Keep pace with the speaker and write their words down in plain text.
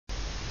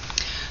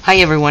Hi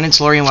everyone,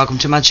 it's Lori and welcome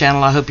to my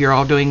channel. I hope you're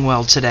all doing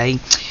well today.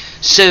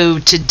 So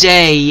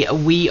today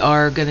we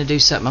are going to do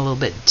something a little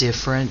bit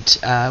different.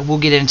 We'll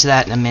get into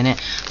that in a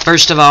minute.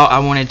 First of all, I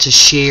wanted to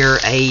share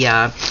a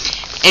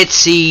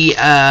Etsy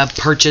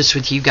purchase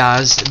with you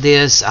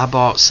guys. I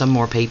bought some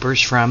more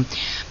papers from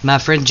my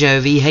friend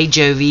Jovi. Hey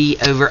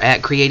Jovi, over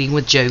at Creating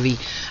with Jovi.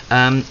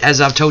 As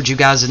I've told you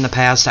guys in the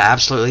past, I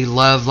absolutely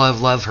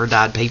love her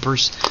dyed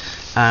papers.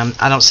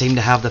 I don't seem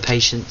to have the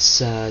patience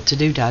to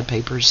do dyed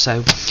papers,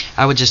 so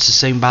I would just as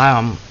soon buy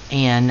them.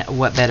 And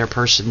what better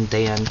person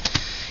than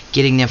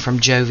getting them from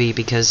Jovi,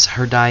 because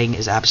her dyeing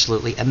is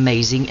absolutely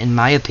amazing in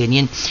my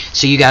opinion.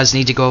 So you guys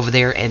need to go over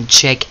there and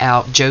check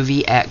out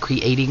Jovi at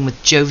Creating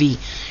with Jovi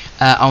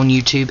on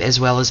YouTube as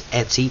well as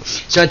Etsy.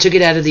 So I took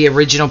it out of the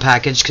original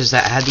package because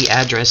that had the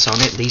address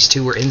on it. These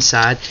two were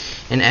inside,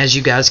 and as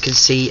you guys can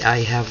see,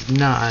 I have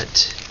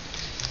not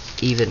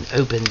even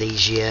opened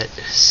these yet,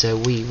 so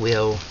we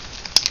will.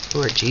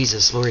 Lord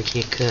Jesus, Lori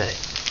can't cut.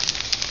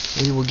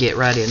 We will get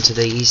right into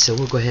these, so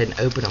we'll go ahead and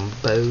open them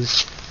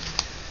both.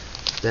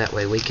 That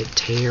way we can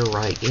tear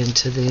right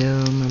into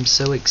them. I'm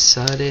so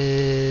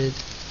excited.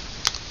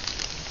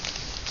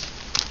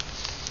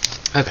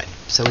 Okay,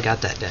 so we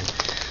got that done.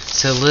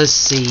 So let's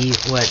see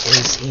what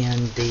is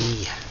in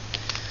the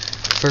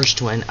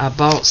first one. I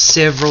bought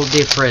several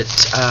different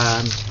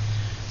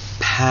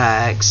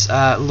packs.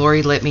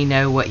 Lori, let me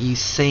know what you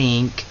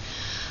think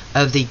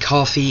of the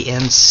coffee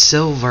and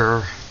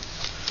silver.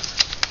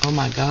 Oh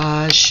my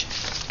gosh.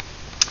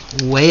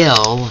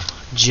 Well,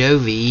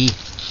 Jovi,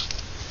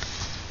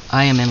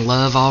 I am in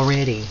love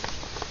already.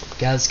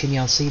 Guys, can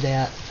y'all see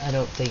that? I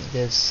don't think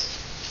this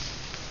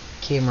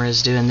camera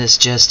is doing this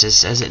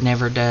justice, as it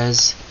never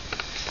does.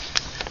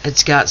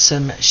 It's got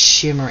some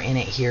shimmer in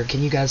it here.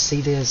 Can you guys see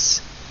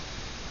this?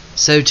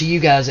 So to you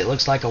guys it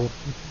looks like a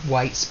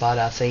white spot,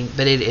 I think,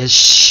 but it is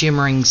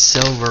shimmering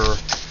silver.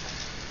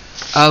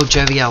 Oh,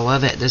 Jovi, I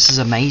love it. This is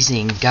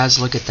amazing. Guys,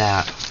 look at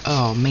that.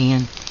 Oh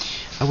man,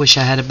 I wish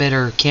I had a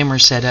better camera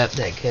setup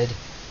that could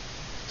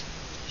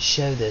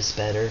show this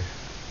better.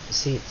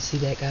 See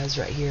that, guys,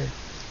 right here?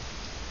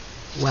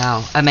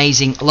 Wow,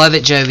 amazing. Love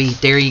it, Jovi.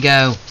 There you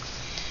go.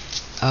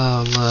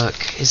 Oh,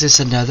 look. Is this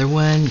another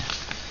one?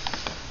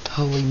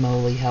 Holy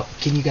moly. How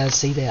can you guys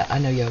see that? I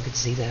know y'all can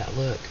see that.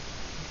 Look.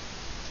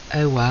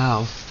 Oh,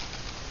 wow.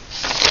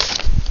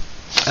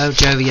 Oh,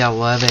 Jovi, I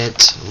love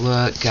it.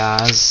 Look,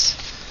 guys.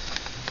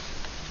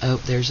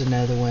 Oh, there's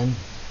another one.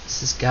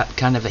 This has got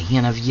kind of a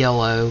hint of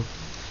yellow.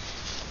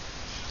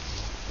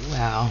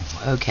 Wow.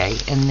 Okay,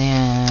 and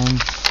then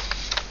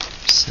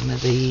some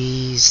of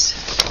these.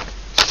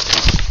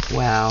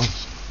 Wow.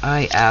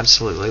 I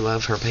absolutely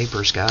love her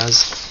papers,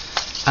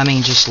 guys. I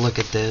mean, just look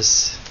at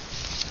this.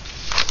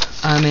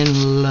 I'm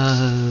in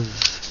love.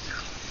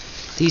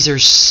 These are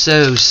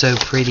so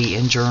pretty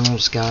in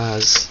journals,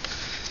 guys.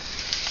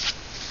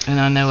 And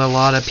I know a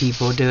lot of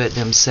people do it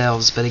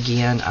themselves, but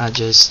again, I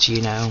just,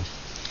 you know,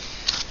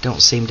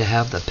 don't seem to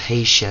have the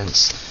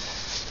patience.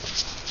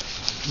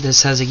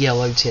 This has a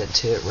yellow tint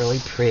to it, really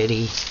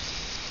pretty.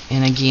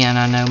 And again,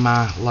 I know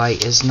my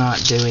light is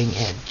not doing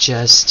it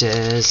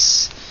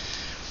justice.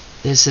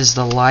 This is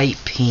the light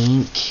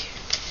pink.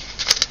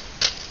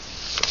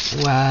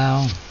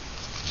 Wow.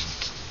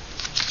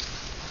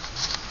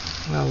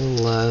 I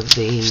love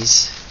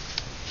these.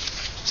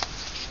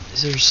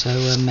 These are so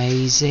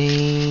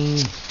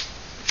amazing.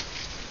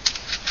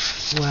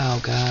 Wow,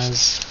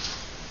 guys.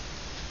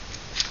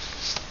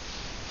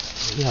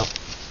 Yep.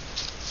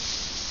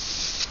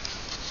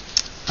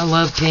 I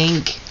love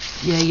pink.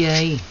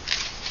 Yay.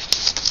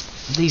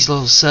 These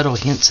little subtle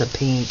hints of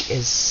pink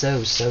is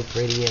so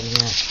pretty in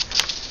here.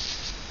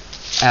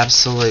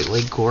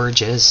 Absolutely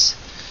gorgeous.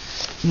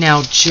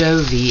 Now,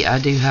 Jovi, I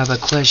do have a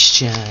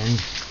question.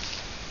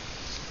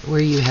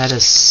 Where you had a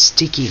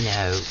sticky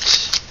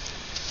note.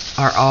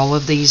 Are all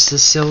of these the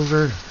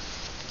silver?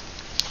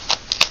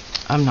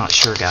 I'm not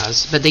sure,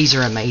 guys. But these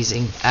are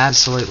amazing.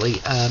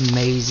 Absolutely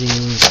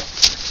amazing.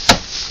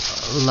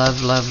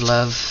 Love.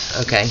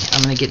 Okay,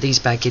 I'm going to get these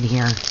back in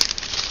here.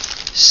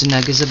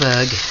 Snug as a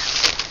bug.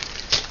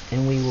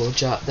 And we will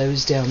jot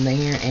those down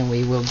there, and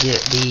we will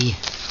get the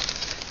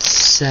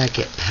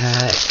second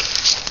pack.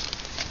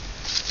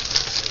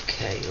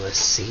 Okay, let's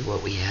see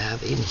what we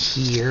have in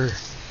here.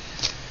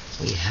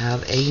 We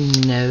have a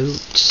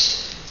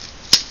note.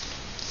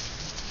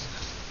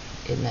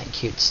 Isn't that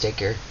cute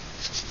sticker?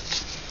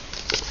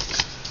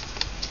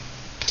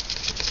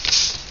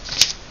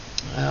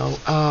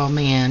 Oh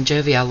man,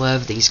 Jovi, I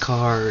love these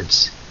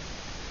cards.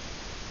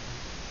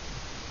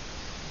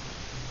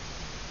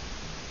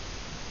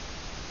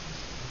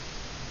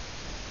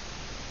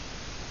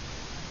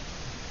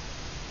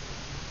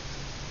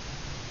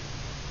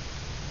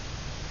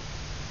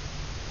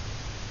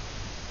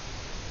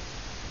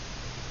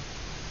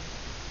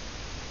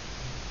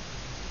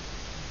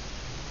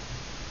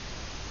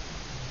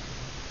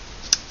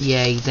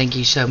 Yay, thank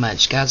you so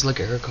much. Guys, look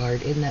at her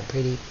card. Isn't that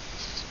pretty?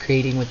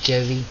 Creating with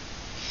Jovi.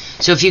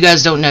 So if you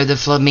guys don't know, the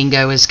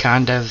flamingo is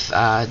kind of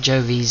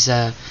Jovi's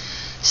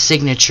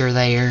signature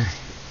there.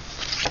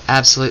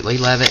 Absolutely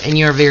love it. And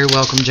you're very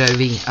welcome,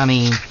 Jovi. I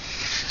mean,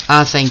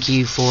 I thank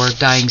you for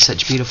dyeing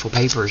such beautiful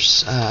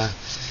papers.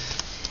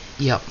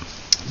 Yep.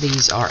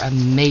 These are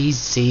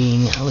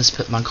amazing. Let's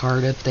put my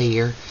card up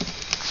there.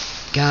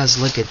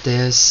 Guys, look at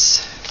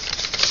this.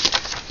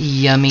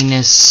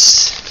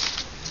 Yumminess.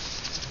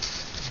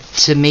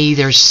 To me,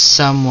 they're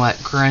somewhat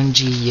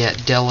grungy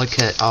yet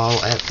delicate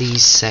all at the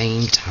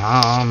same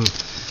time.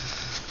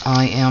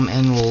 I am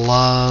in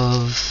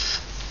love.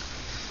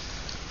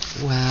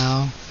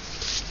 Wow.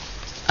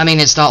 I mean,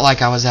 it's not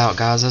like I was out,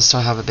 guys. I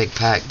still have a big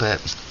pack,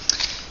 but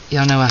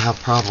y'all know I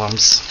have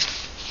problems.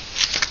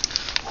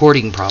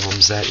 Hoarding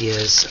problems, that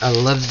is. I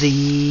love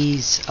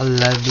these. I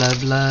love,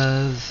 love,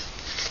 love.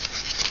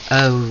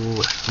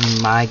 Oh,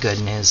 my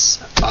goodness.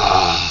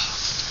 Oh.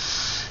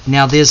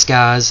 Now this,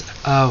 guys.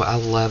 Oh, I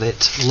love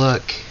it.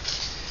 Look.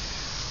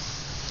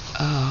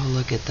 Oh,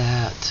 look at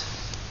that.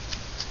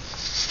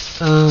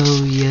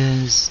 Oh,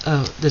 yes.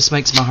 Oh, this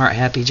makes my heart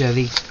happy,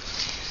 Jovi.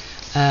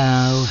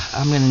 Oh,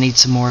 I'm going to need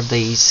some more of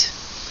these.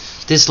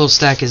 This little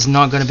stack is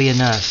not going to be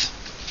enough.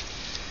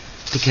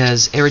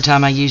 Because every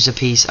time I use a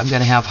piece, I'm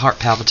going to have heart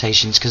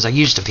palpitations because I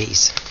used a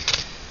piece.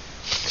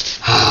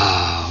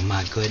 Oh,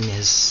 my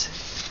goodness.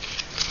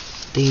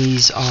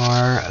 These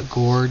are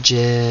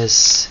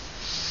gorgeous.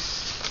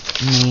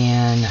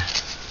 Man.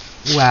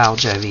 Wow,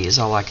 Jovi is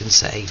all I can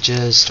say.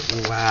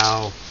 Just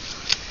wow.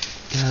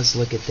 Guys,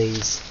 look at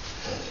these.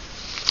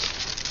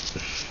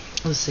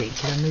 Let's see.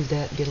 Can I move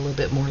that and get a little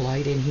bit more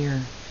light in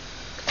here?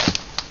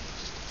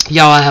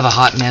 Y'all, I have a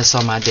hot mess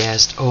on my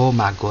desk. Oh,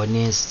 my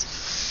goodness.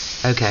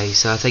 Okay,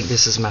 so I think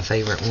this is my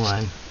favorite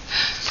one.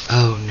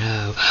 Oh,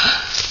 no.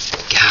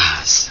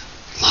 Guys,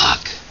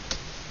 look.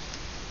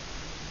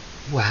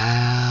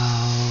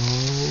 Wow.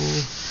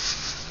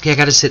 Okay, I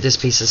got to set this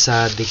piece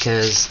aside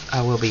because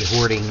I will be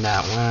hoarding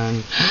that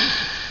one.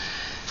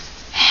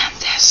 And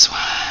this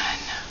one.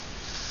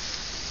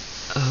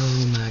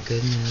 Oh, my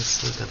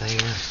goodness. Look at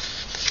there.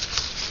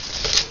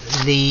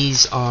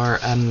 These are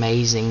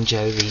amazing,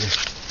 Jovi.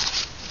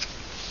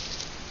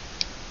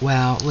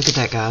 Wow, look at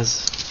that,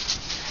 guys.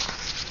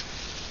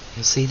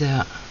 You see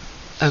that?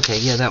 Okay,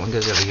 yeah, that one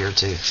goes over here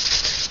too.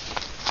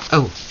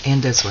 Oh,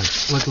 and this one.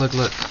 Look, look,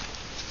 look.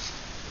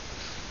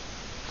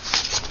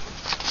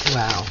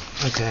 Wow,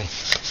 okay.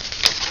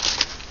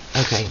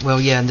 Okay, well,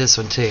 yeah, and this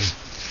one too.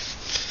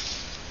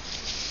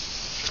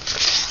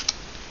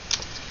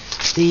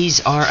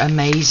 These are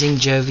amazing,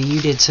 Jovi.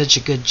 You did such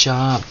a good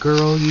job.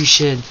 Girl, you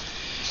should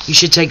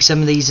take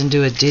some of these and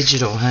do a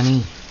digital,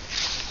 honey.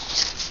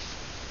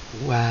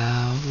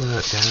 Wow,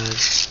 look,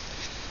 guys.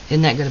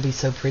 Isn't that going to be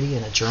so pretty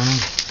in a journal?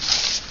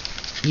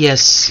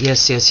 Yes,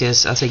 yes, yes,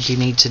 yes. I think you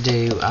need to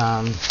do,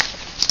 I'll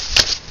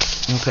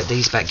put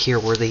these back here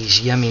where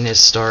these yumminess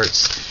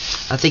starts.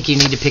 I think you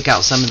need to pick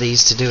out some of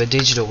these to do a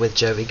digital with,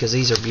 Jovi, because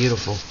these are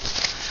beautiful.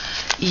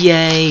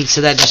 Yay,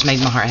 so that just made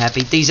my heart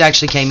happy. These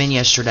actually came in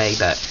yesterday,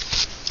 but,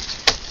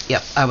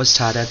 yep, I was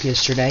tied up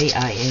yesterday.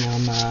 I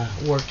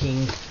am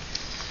working...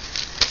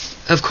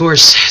 Of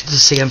course,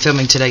 let's see, I'm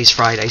filming today's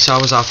Friday, so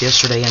I was off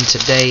yesterday and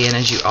today, and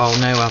as you all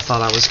know, I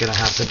thought I was going to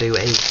have to do a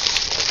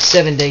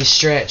 7-day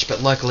stretch,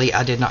 but luckily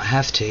I did not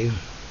have to.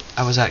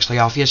 I was actually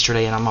off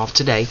yesterday and I'm off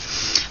today,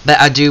 but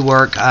I do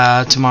work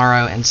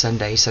tomorrow and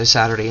Sunday, so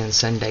Saturday and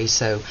Sunday,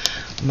 so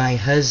my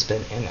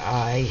husband and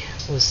I,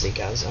 let's see,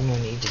 guys, I'm going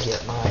to need to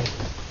get my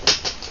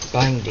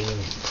binding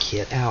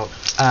kit out.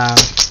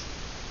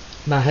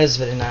 My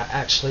husband and I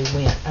actually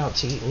went out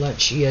to eat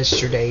lunch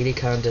yesterday to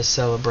kind of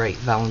celebrate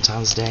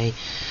Valentine's Day.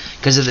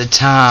 Because at the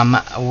time,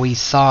 we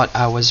thought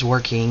I was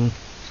working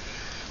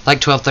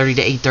like 12:30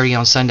 to 8:30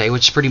 on Sunday,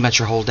 which is pretty much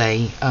your whole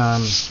day.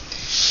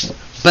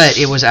 But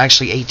it was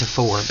actually 8 to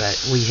 4,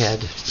 but we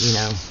had, you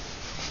know,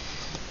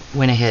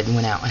 went ahead and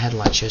went out and had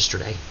lunch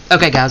yesterday.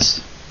 Okay, guys.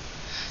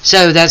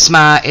 So that's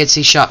my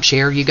Etsy shop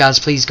share. You guys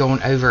please go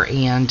on over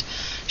and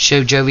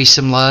show Jovi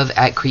some love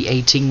at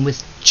Creating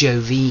with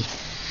Jovi.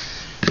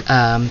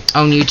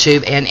 On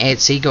YouTube and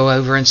Etsy. Go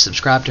over and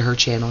subscribe to her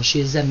channel. She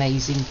is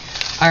amazing.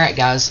 Alright,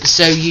 guys,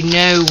 so you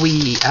know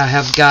I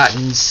have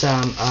gotten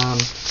some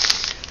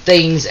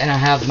things, and I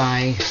have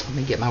my, let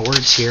me get my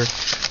words here,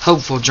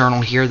 hopeful journal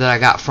here that I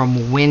got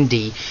from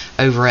Wendy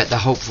over at the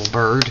Hopeful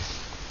Bird.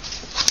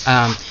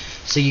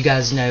 So you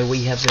guys know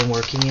we have been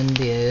working in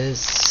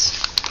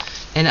this,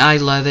 and I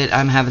love it.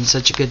 I'm having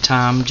such a good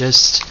time.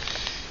 Just,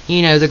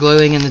 you know, the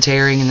glowing and the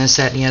tearing and this,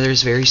 that, and the other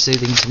is very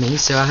soothing to me,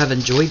 so I have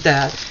enjoyed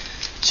that.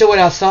 So what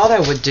I thought I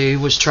would do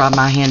was try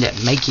my hand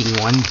at making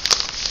one.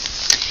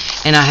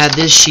 And I had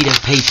this sheet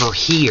of paper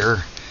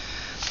here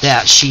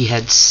that she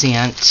had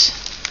sent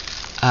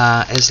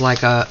as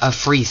like a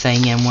free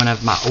thing in one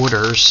of my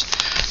orders.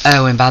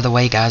 Oh, and by the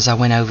way, guys, I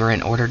went over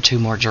and ordered 2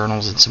 more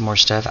journals and some more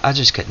stuff. I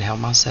just couldn't help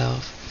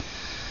myself.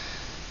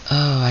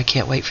 Oh, I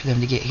can't wait for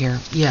them to get here.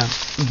 Yeah.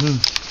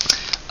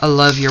 I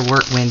love your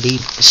work, Wendy.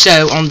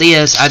 So on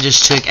this, I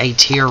just took a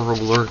tear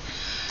ruler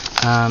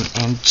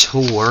and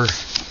tore.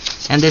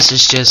 And this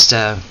is just,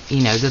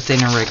 you know, the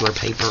thinner regular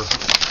paper.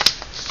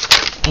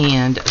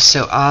 And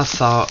so I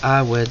thought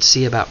I would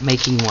see about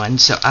making one.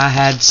 So I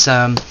had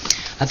some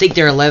I think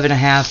they're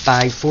 11.5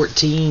 by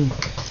 14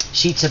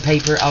 sheets of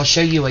paper. I'll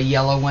show you a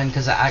yellow one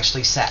because I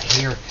actually sat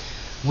here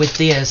with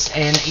this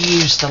and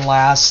used the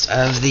last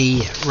of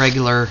the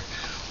regular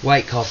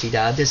white coffee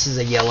dye. This is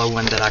a yellow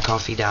one that I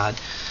coffee dyed.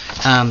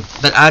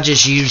 But I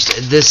just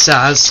used this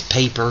size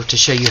paper to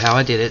show you how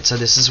I did it. So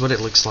this is what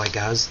it looks like,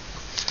 guys.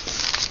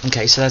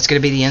 Okay, so that's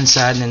going to be the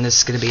inside, and then this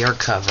is going to be our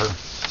cover.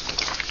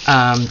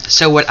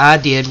 So what I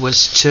did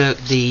was took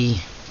the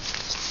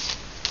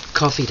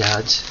coffee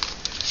dyes.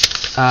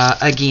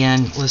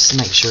 Again, let's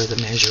make sure the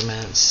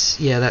measurements.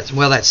 Yeah, that's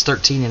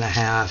 13.5.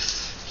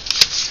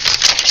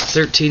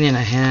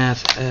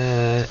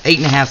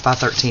 8.5 by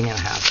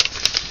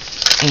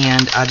 13.5.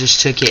 And I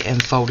just took it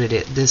and folded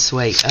it this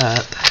way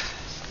up.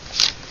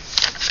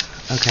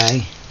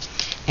 Okay.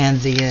 And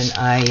then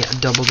I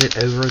doubled it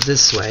over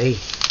this way.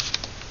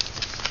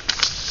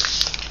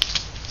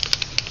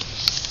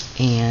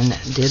 And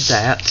did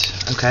that.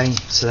 Okay.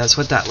 So that's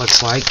what that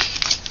looks like.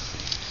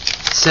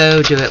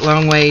 So do it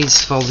long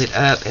ways, fold it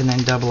up, and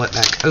then double it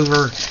back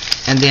over.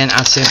 And then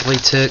I simply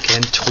took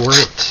and tore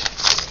it.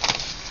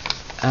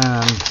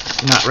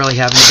 Not really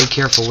having to be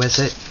careful with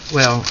it.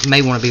 Well,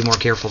 may want to be more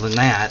careful than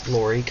that,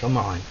 Lori. Come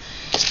on.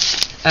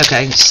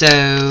 Okay,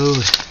 so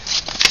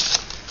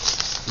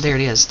there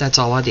it is. That's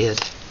all I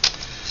did.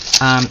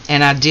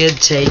 And I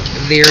did take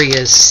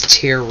various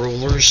tear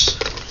rulers.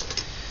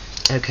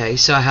 Okay,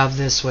 so I have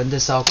this one.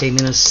 This all came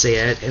in a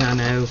set, and I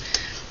know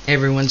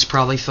everyone's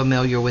probably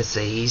familiar with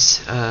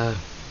these.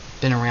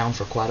 Been around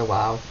for quite a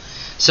while.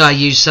 So I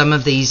used some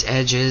of these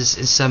edges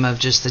and some of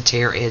just the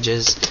tear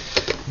edges.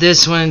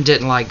 This one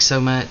didn't like so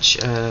much.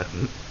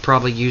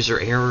 Probably user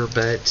error,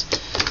 but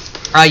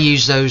I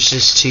use those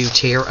just to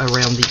tear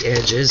around the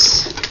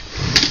edges.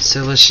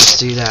 So let's just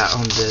do that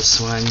on this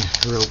one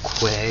real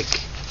quick.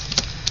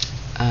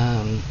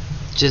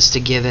 Just to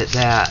give it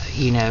that,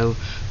 you know,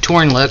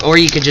 torn look. Or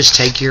you could just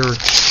take your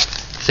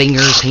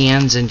fingers,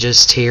 hands, and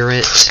just tear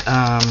it.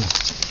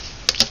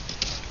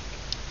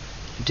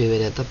 Do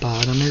it at the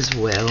bottom as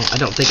well. I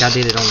don't think I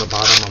did it on the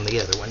bottom on the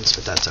other ones,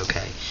 but that's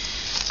okay.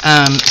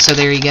 So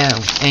there you go.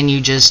 And you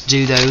just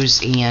do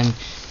those and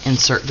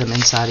insert them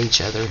inside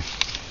each other.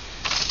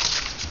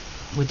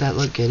 Would that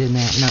look good in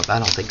there? Nope, I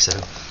don't think so.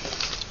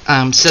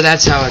 So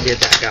that's how I did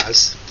that,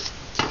 guys.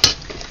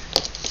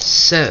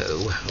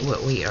 So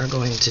what we are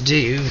going to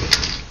do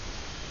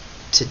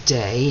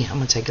today, I'm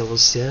going to take a little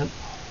sip,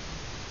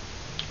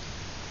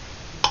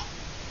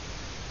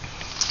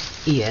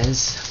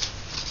 is,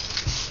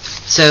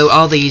 so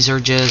all these are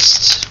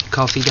just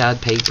coffee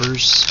dyed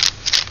papers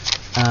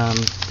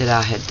that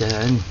I had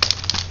done.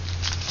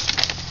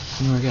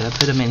 And we're going to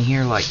put them in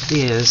here like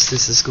this.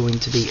 This is going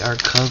to be our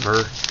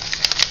cover.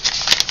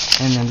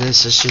 And then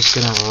this is just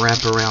going to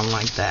wrap around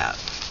like that.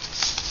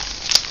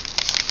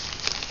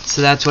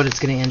 So that's what it's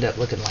going to end up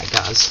looking like,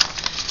 guys.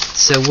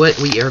 So what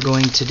we are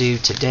going to do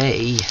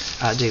today,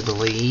 I do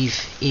believe,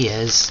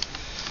 is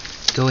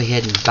go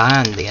ahead and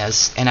bind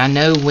this. And I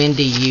know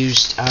Wendy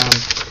used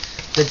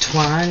the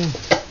twine.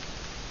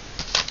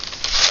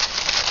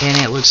 And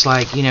it looks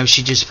like, you know,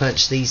 she just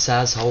punched these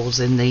size holes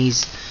in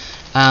these.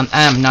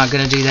 I'm not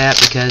going to do that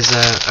because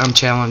I'm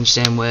challenged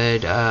and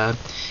would,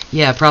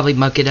 yeah, probably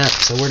muck it up.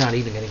 So we're not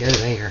even going to go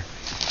there.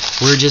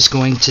 We're just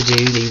going to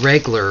do the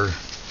regular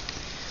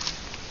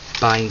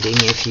binding,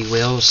 if you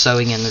will,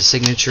 sewing in the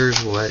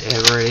signatures,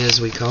 whatever it is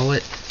we call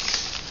it.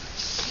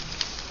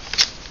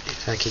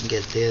 If I can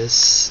get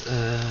this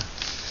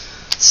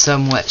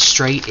somewhat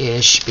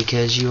straight-ish,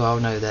 because you all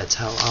know that's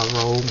how I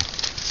roll.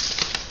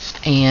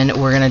 And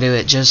we're going to do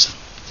it just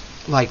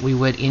like we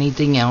would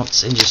anything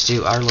else and just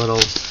do our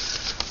little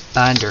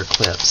binder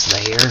clips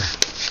there.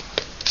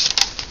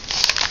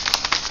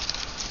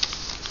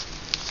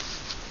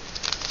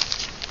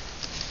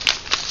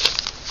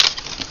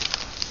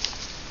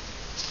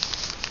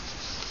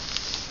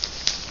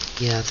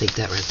 Yeah, I think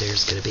that right there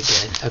is going to be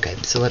good. Okay,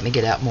 so let me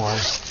get out more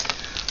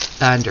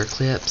binder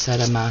clips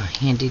out of my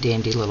handy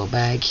dandy little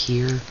bag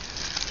here.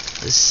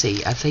 Let's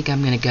see, I think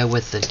I'm going to go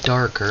with the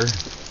darker.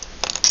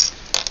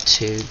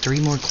 3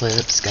 more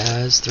clips,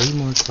 guys. 3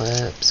 more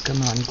clips.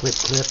 Come on, clip,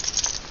 clip.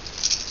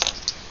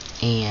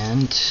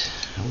 And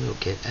we'll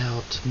get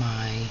out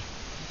my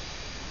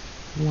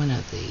one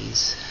of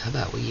these. How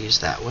about we use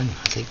that one?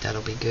 I think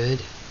that'll be good.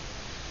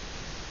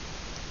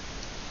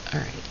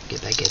 Alright,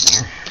 get back in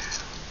there.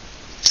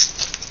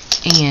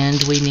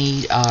 And we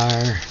need our,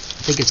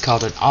 I think it's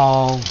called an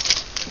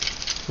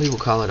we will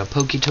call it a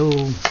pokey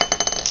tool.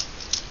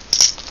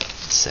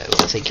 So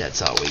I think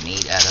that's all we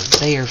need out of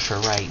there for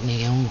right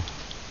now.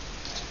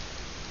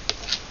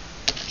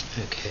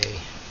 Okay,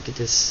 get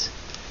this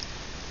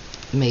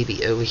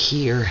maybe over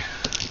here.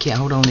 I can't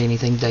hold on to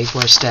anything today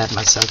before I stab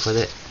myself with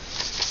it.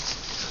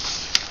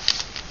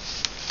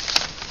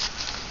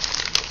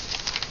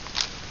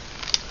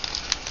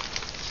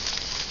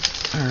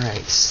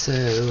 Alright, so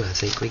I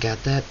think we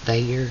got that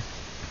there.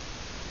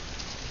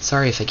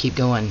 Sorry if I keep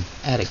going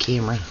out of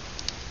camera.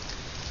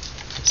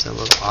 It's a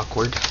little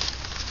awkward.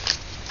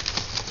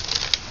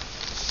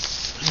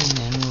 And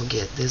then we'll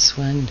get this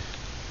one.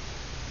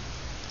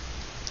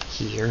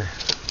 here.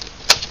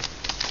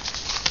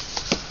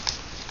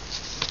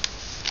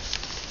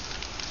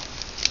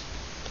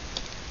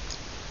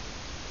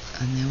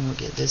 And then we'll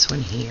get this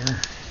one here.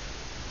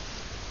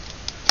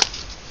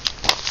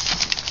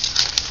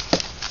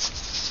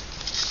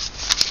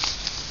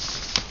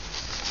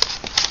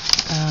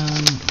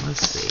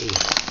 Let's see.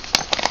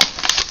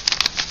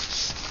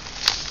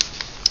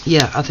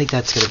 Yeah, I think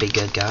that's going to be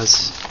good,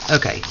 guys.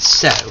 Okay,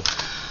 so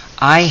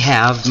I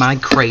have my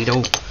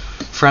cradle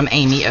from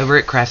Amy over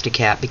at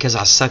Crop-A-Dile because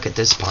I suck at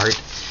this part.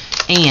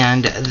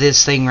 And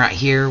this thing right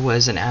here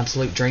was an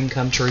absolute dream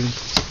come true.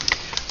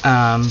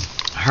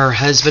 Her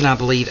husband, I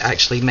believe,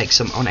 actually makes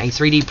them on a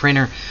 3D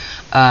printer.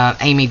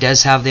 Amy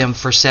does have them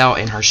for sale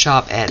in her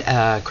shop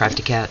at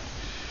Crop-A-Dile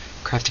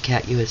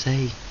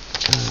USA.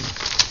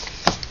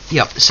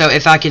 Yep, so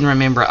if I can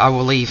remember, I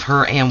will leave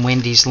her and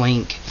Wendy's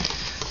link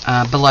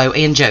below,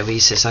 and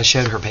Jovi's, since I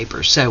showed her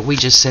papers. So we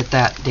just set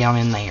that down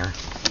in there.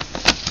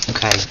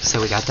 Okay,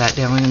 so we got that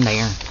down in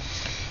there.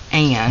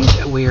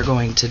 And we are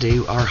going to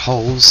do our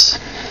holes.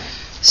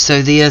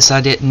 So this,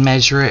 I didn't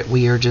measure it.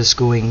 We are just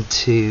going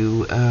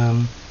to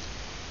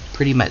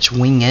pretty much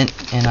wing it.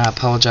 And I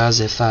apologize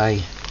if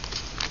I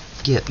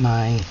get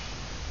my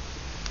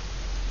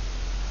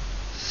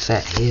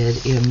fat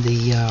head in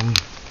the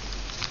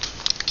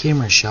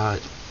camera shot.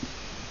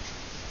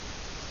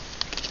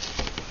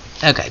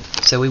 Okay,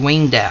 so we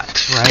winged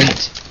that,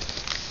 right?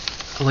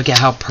 Look at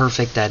how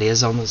perfect that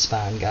is on the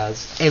spine,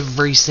 guys.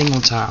 Every single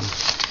time.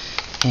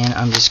 And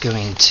I'm just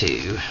going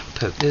to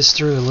poke this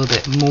through a little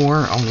bit more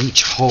on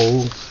each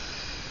hole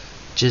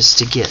just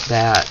to get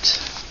that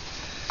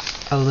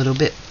a little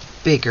bit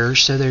bigger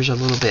so there's a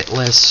little bit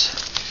less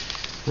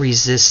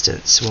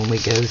resistance when we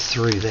go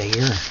through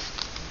there.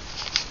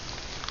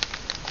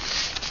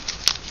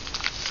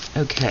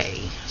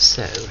 Okay,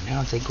 so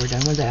now I think we're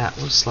done with that.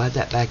 We'll slide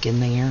that back in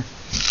there.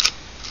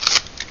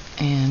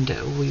 And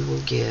we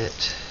will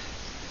get,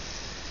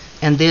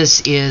 and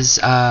this is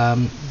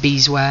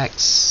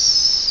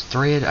beeswax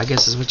thread, I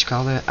guess is what you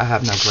call it. I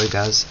have no clue,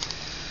 guys.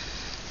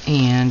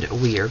 And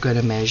we are going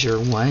to measure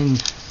 1,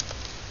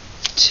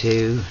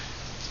 2,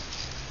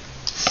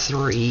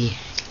 3.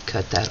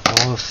 Cut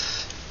that off.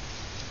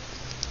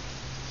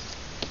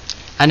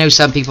 I know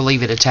some people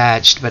leave it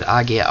attached, but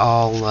I get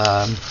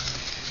all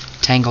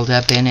tangled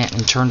up in it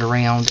and turned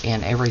around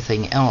and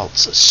everything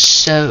else.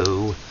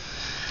 So,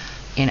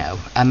 you know,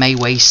 I may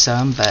waste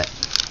some, but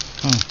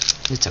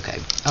it's okay.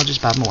 I'll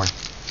just buy more.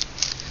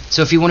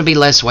 So if you want to be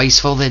less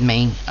wasteful than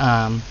me,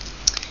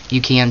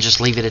 you can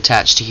just leave it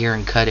attached to here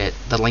and cut it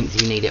the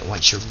length you need it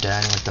once you're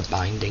done with the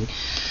binding.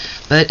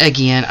 But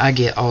again, I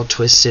get all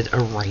twisted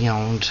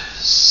around,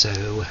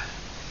 so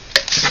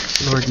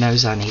Lord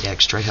knows I need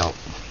extra help.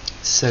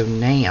 So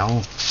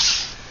now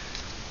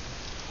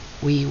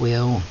we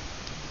will,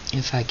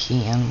 if I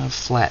can,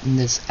 flatten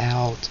this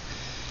out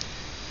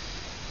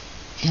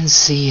and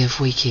see if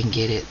we can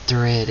get it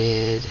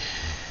threaded.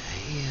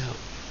 Yep,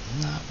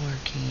 not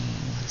working.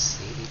 Let's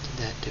see,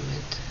 did that do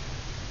it?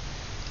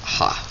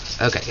 Ha!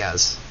 Okay,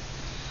 guys.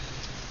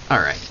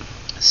 Alright,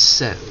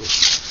 so,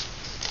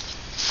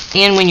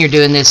 and when you're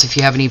doing this, if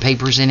you have any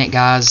papers in it,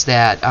 guys,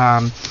 that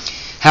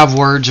have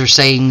words or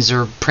sayings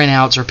or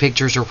printouts or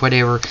pictures or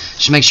whatever,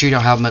 just make sure you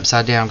don't have them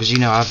upside down, because you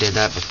know I've did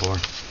that before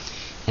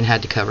and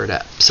had to cover it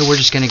up. So we're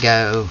just going to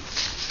go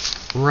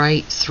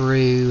right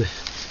through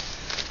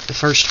the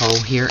first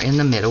hole here in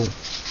the middle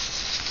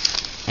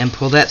and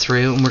pull that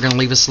through, and we're going to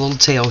leave us a little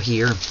tail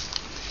here,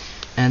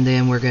 and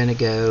then we're going to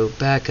go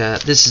back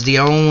up. This is the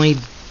only,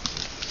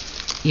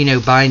 you know,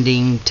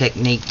 binding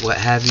technique, what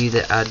have you,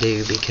 that I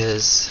do,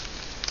 because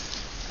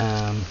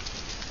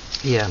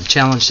yeah, I'm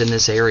challenged in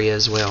this area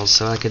as well,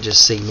 so I could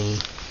just see me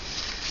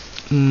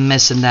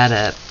messing that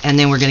up. And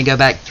then we're going to go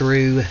back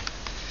through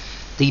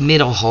the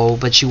middle hole,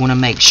 but you want to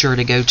make sure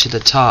to go to the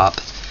top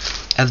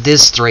of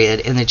this thread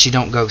and that you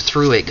don't go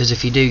through it, because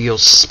if you do, you'll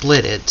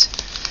split it,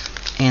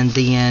 and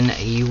then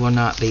you will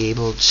not be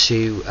able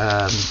to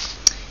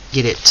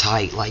get it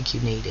tight like you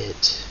need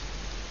it.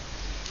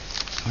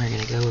 We're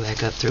going to go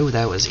back up through.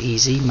 That was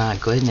easy. My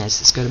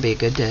goodness, it's going to be a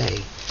good day.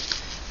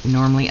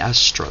 Normally I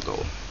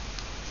struggle.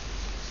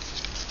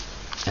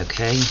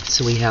 Okay,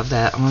 so we have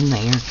that on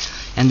there,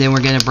 and then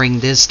we're going to bring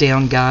this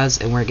down, guys,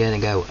 and we're going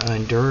to go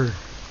under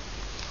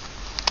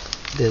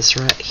this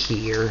right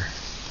here.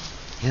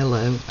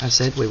 Hello, I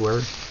said we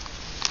were.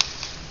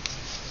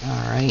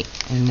 Alright,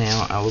 and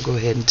now I will go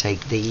ahead and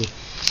take the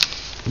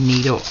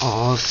needle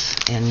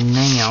off, and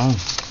now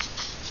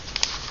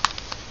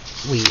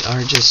we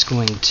are just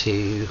going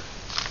to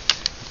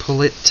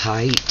pull it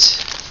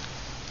tight.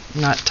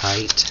 Not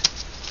tight.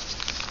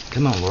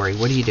 Come on, Lori,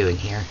 what are you doing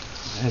here?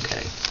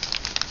 Okay.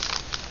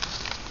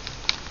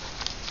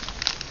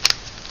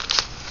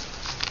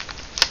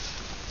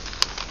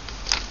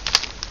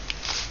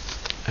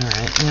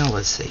 Alright, now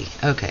let's see.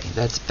 Okay,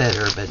 that's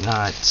better, but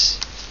not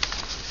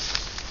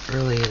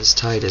really as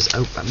tight as,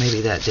 oh,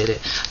 maybe that did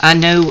it. I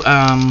know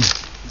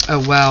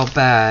a while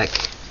back,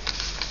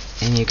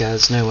 and you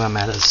guys know I'm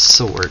out of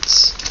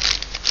sorts,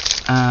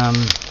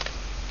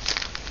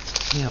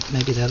 Yep,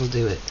 maybe that'll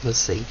do it. Let's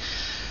see.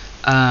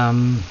 Yeah,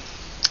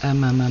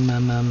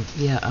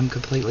 I'm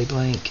completely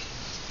blank.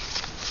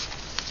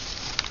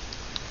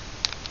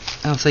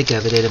 I'll think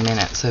of it in a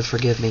minute, so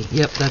forgive me.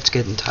 Yep, that's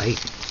good and tight.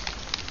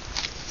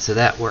 So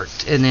that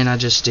worked. And then I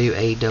just do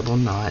a double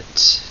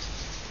knot.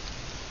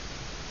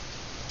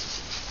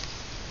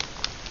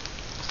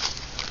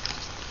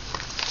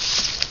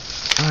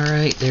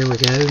 Alright, there we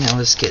go. Now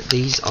let's get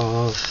these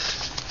off.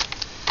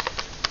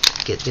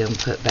 Get them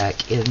put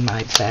back in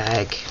my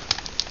bag.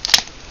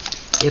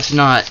 If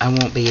not, I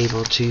won't be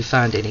able to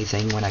find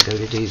anything when I go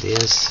to do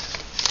this.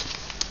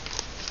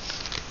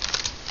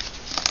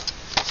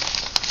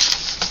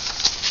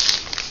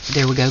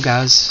 There we go,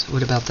 guys.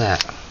 What about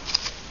that?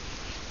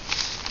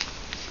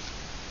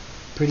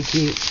 Pretty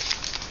cute.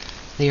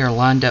 They are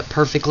lined up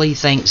perfectly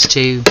thanks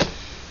to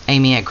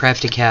Amy at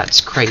Crafty Cat's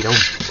Cradle.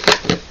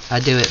 I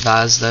do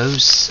advise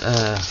those.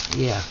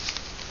 Yeah.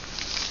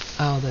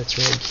 Oh, that's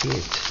really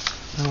cute.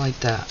 I like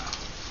that.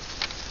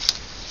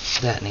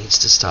 That needs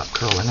to stop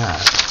curling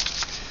up.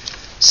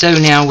 So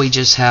now we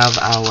just have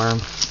our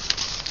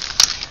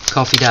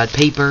coffee dyed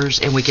papers,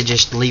 and we could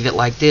just leave it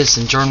like this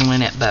and journal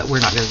in it, but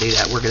we're not going to do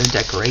that. We're going to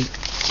decorate.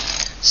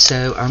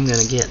 So I'm going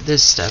to get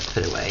this stuff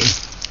put away.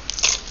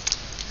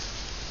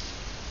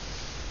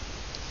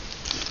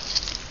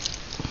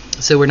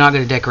 So we're not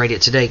going to decorate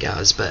it today,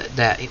 guys, but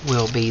that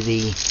will be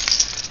the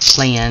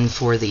plan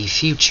for the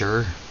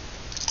future.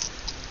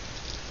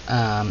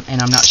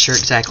 And I'm not sure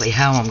exactly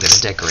how I'm going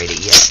to decorate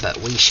it yet, but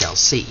we shall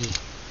see.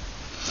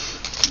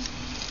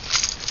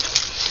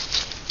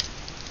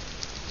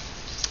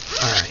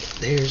 Alright,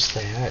 there's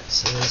that.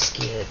 So let's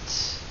get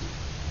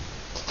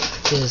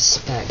this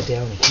back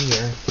down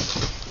here.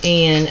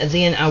 And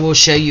then I will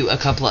show you a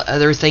couple of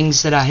other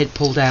things that I had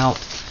pulled out.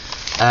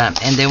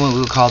 And then we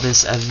will call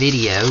this a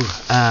video.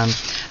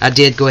 I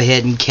did go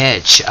ahead and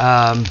catch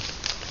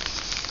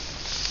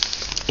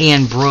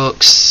Ann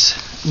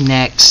Brooks'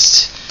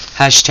 next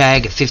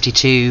hashtag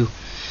 52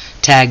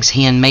 tags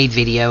handmade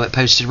video. It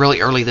posted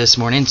really early this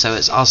morning, so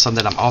it's awesome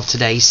that I'm off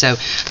today. So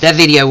that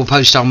video will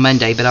post on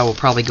Monday, but I will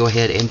probably go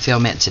ahead and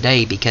film it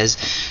today because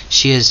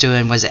she is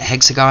doing, was it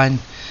hexagon?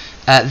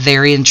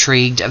 Very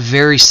intrigued,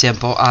 very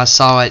simple. I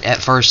saw it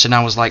at first and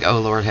I was like, oh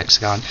Lord,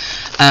 hexagon.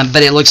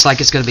 But it looks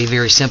like it's going to be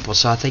very simple,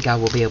 so I think I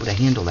will be able to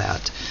handle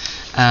that.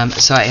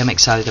 So I am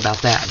excited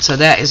about that. So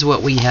that is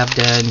what we have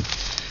done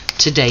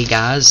today,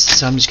 guys.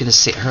 So I'm just going to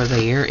sit her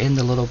there in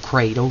the little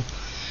cradle.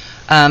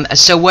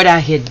 So what I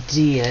had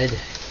did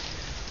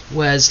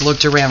was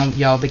looked around,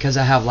 y'all, because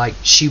I have like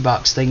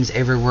shoebox things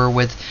everywhere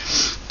with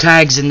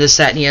tags and this,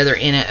 that, and the other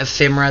in it,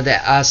 ephemera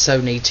that I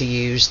so need to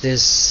use.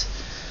 This,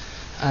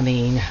 I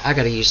mean, I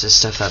gotta use this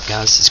stuff up,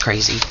 guys. It's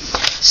crazy.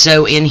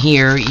 So in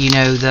here, you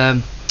know,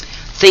 the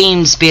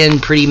theme's been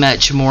pretty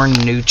much more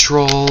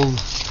neutral,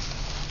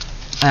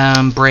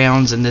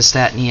 browns and this,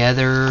 that, and the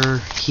other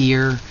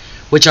here,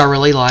 which I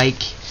really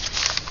like.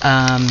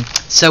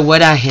 So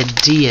what I had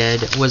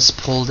did was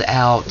pulled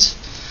out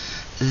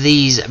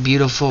these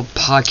beautiful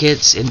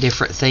pockets and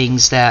different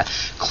things that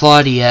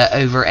Claudia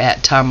over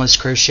at Timeless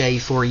Crochet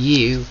For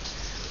You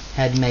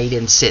had made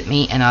and sent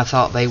me, and I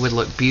thought they would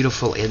look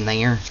beautiful in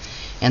there.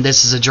 And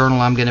this is a journal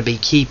I'm going to be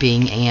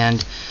keeping,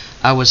 and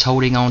I was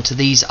holding on to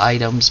these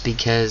items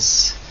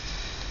because,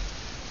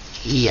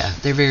 yeah,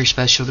 they're very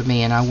special to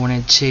me, and I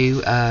wanted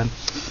to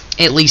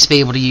at least be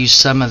able to use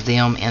some of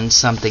them in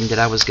something that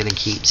I was going to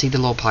keep. See the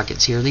little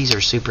pockets here? These are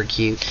super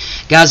cute.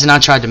 Guys, and I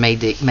tried to make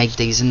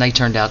these, and they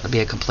turned out to be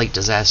a complete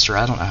disaster.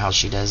 I don't know how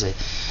she does it.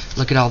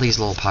 Look at all these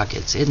little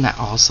pockets. Isn't that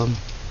awesome?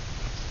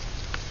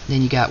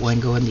 Then you got one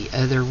going the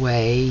other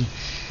way.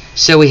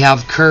 So we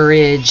have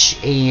Courage,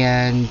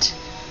 and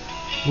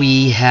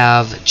we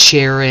have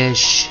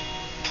Cherish.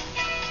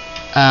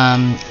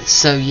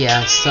 So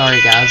yeah,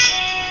 sorry guys.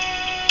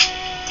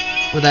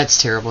 Well,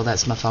 that's terrible.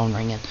 That's my phone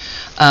ringing.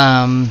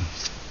 And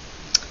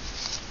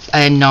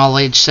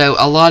Knowledge. So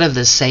a lot of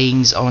the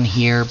sayings on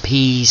here,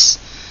 peace,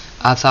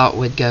 I thought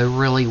would go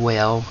really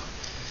well.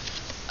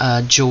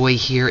 Joy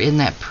here. Isn't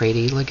that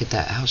pretty? Look at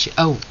that. How she,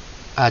 oh,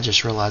 I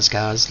just realized,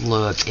 guys,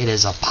 look, it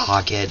is a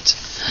pocket.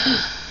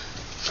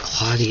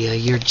 Claudia,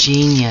 you're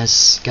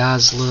genius.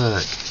 Guys,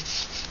 look.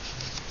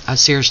 I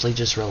seriously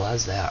just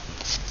realized that.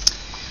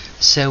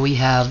 So we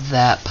have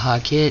that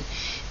pocket,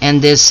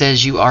 and this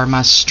says you are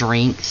my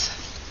strength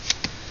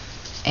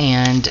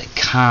and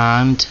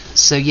kind.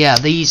 So yeah,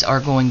 these are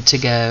going to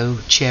go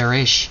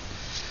Cherish,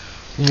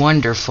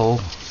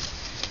 wonderful,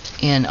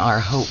 in our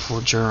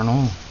hopeful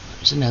journal.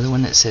 There's another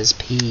one that says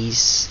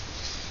peace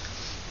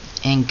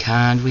and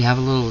kind. We have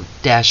a little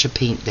dash of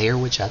pink there,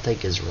 which I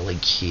think is really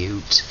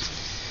cute.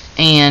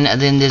 And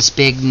then this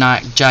big,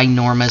 not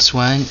ginormous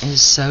one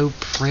is so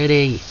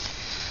pretty.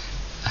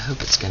 I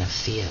hope it's going to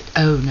fit.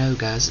 Oh no,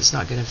 guys, it's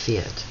not going to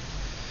fit.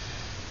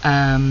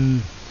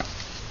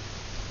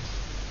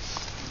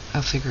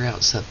 I'll figure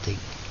out something.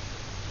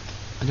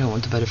 I don't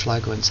want the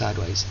butterfly going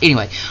sideways.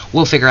 Anyway,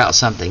 we'll figure out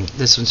something.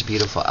 This one's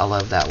beautiful. I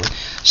love that one.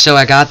 So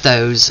I got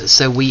those.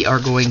 So we are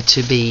going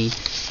to be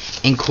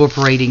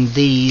incorporating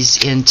these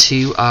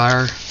into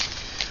our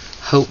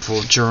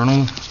hopeful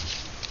journal.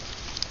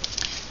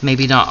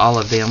 Maybe not all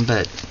of them,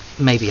 but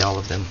maybe all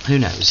of them. Who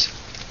knows?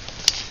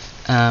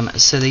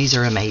 So these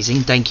are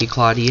amazing. Thank you,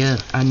 Claudia.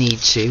 I need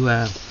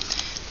to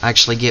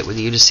actually get with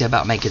you to see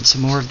about making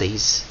some more of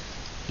these.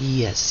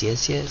 Yes,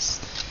 yes, yes.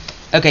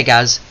 Okay,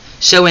 guys.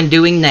 So in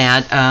doing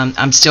that,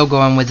 I'm still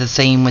going with the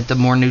theme with the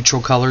more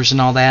neutral colors and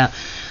all that.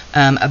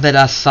 But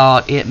I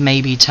thought it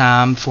may be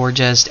time for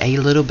just a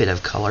little bit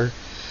of color.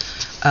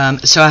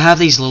 So I have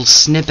these little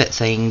snippet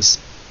things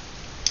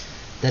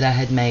that I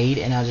had made,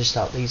 and I just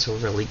thought these were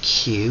really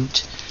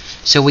cute.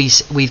 So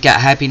we've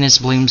got Happiness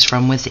Blooms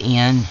from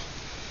Within.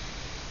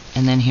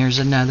 And then here's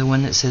another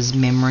one that says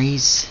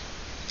Memories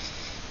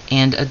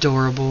and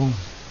Adorable.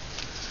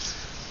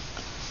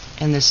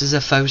 And this is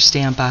a faux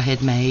stamp I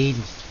had made.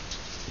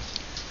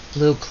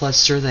 Little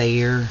cluster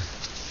there.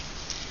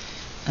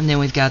 And then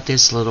we've got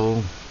this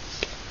little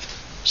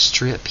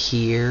strip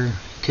here.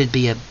 Could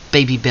be a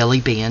baby belly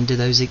band. Do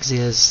those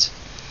exist?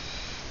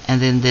 And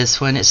then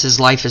this one, it says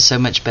life is so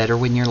much better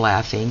when you're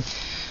laughing.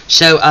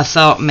 So I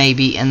thought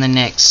maybe in the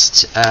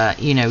next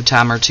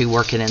time or two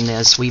working in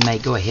this, we may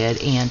go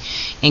ahead and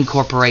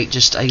incorporate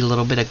just a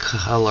little bit of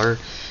color.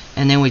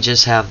 And then we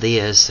just have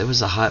this. It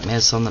was a hot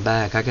mess on the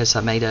back. I guess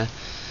I made a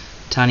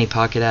tiny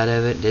pocket out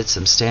of it, did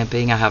some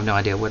stamping. I have no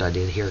idea what I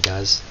did here,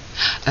 guys.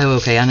 Oh,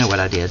 okay, I know what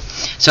I did.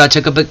 So I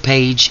took a book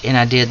page and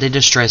I did the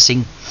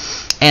distressing,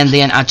 and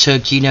then I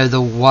took,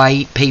 the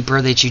white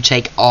paper that you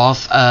take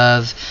off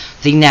of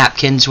the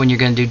napkins when you're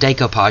going to do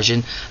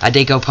decoupaging. I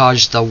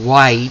decoupaged the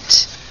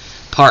white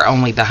part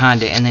only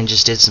behind it and then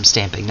just did some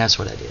stamping. That's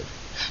what I did.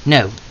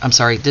 No, I'm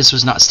sorry, this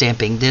was not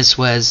stamping. This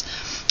was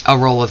a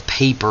roll of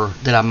paper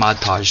that I Mod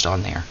Podged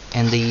on there,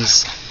 and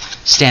these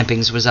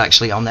stampings was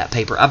actually on that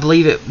paper. I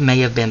believe it may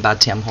have been by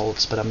Tim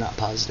Holtz, but I'm not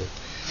positive.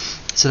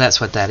 So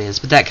that's what that is.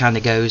 But that kind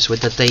of goes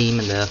with the theme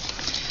and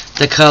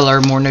the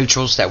color, more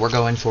neutrals that we're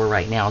going for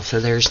right now.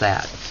 So there's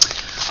that.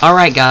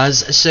 Alright,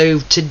 guys. So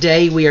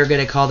today we are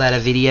going to call that a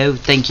video.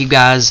 Thank you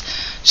guys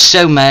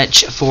so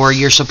much for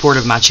your support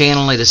of my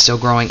channel. It is still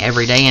growing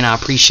every day, and I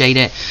appreciate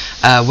it.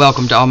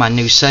 Welcome to all my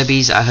new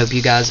subbies. I hope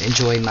you guys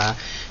enjoy my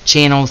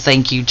channel.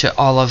 Thank you to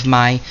all of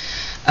my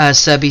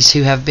subbies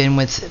who have been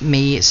with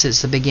me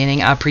since the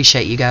beginning. I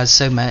appreciate you guys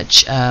so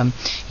much.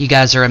 You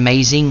guys are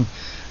amazing.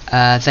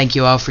 Thank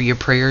you all for your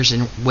prayers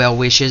and well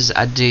wishes.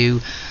 I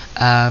do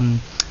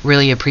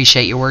really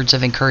appreciate your words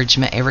of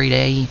encouragement every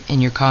day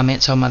and your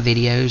comments on my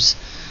videos.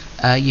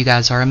 You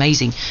guys are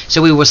amazing.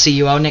 So we will see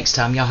you all next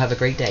time. Y'all have a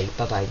great day.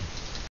 Bye-bye.